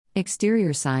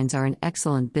Exterior signs are an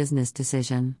excellent business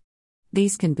decision.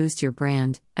 These can boost your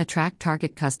brand, attract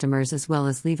target customers, as well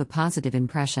as leave a positive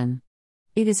impression.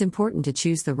 It is important to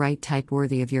choose the right type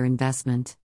worthy of your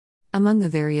investment. Among the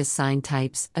various sign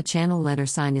types, a channel letter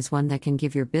sign is one that can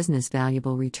give your business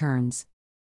valuable returns.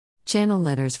 Channel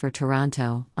letters for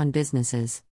Toronto, on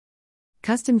businesses.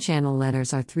 Custom channel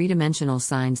letters are three-dimensional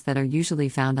signs that are usually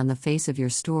found on the face of your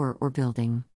store or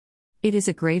building. It is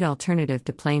a great alternative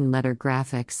to plain letter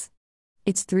graphics.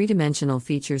 Its three-dimensional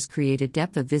features create a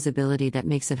depth of visibility that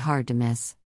makes it hard to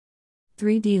miss.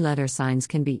 3D letter signs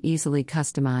can be easily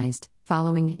customized,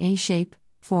 following a shape,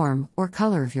 form, or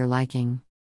color of your liking.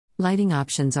 Lighting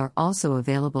options are also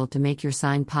available to make your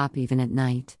sign pop even at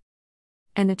night.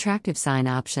 An attractive sign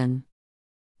option.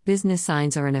 Business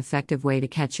signs are an effective way to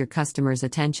catch your customers'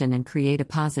 attention and create a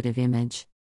positive image.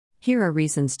 Here are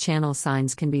reasons channel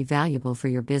signs can be valuable for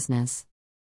your business.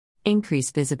 Increase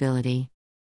visibility.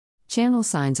 Channel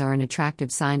signs are an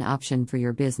attractive sign option for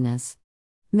your business.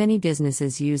 Many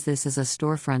businesses use this as a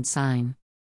storefront sign.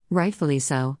 Rightfully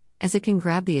so, as it can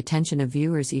grab the attention of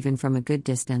viewers even from a good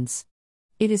distance.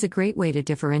 It is a great way to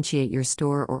differentiate your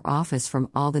store or office from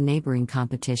all the neighboring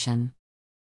competition.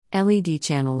 LED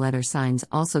channel letter signs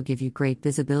also give you great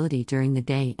visibility during the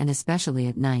day and especially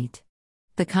at night.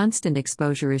 The constant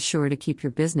exposure is sure to keep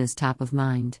your business top of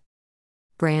mind.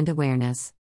 Brand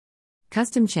awareness.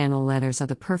 Custom channel letters are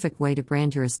the perfect way to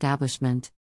brand your establishment.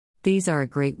 These are a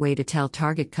great way to tell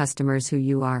target customers who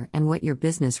you are and what your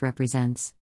business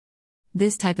represents.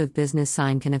 This type of business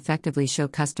sign can effectively show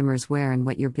customers where and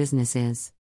what your business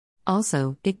is.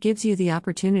 Also, it gives you the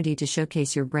opportunity to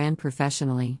showcase your brand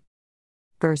professionally.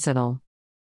 Versatile.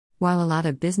 While a lot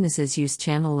of businesses use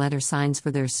channel letter signs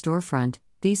for their storefront,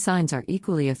 these signs are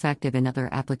equally effective in other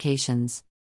applications.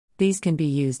 These can be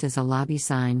used as a lobby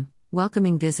sign,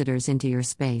 welcoming visitors into your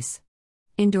space.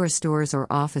 Indoor stores or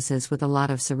offices with a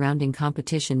lot of surrounding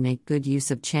competition make good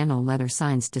use of channel letter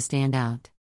signs to stand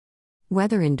out.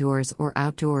 Whether indoors or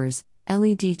outdoors,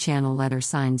 LED channel letter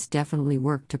signs definitely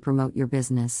work to promote your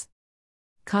business.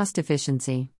 Cost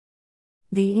efficiency.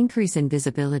 The increase in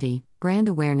visibility, brand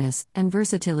awareness, and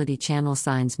versatility channel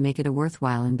signs make it a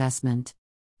worthwhile investment.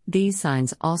 These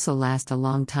signs also last a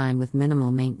long time with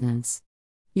minimal maintenance.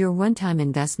 Your one-time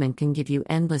investment can give you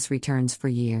endless returns for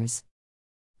years.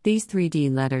 These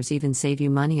 3D letters even save you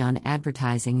money on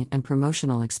advertising and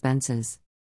promotional expenses.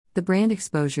 The brand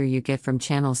exposure you get from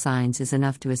channel signs is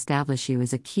enough to establish you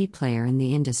as a key player in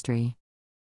the industry.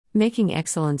 Making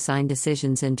excellent sign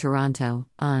decisions in Toronto,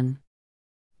 on.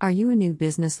 Are you a new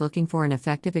business looking for an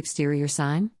effective exterior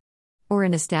sign? Or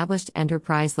an established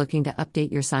enterprise looking to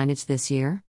update your signage this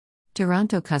year?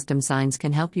 Toronto Custom Signs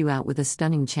can help you out with a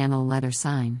stunning channel letter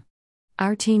sign.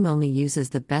 Our team only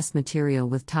uses the best material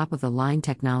with top-of-the-line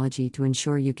technology to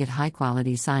ensure you get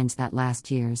high-quality signs that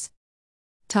last years.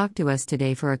 Talk to us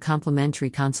today for a complimentary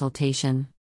consultation.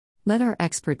 Let our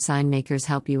expert sign makers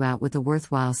help you out with a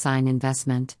worthwhile sign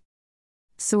investment.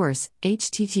 Source: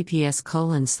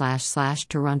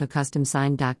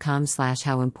 https://torontocustomsign.com/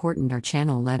 How important are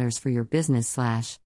channel letters for your business/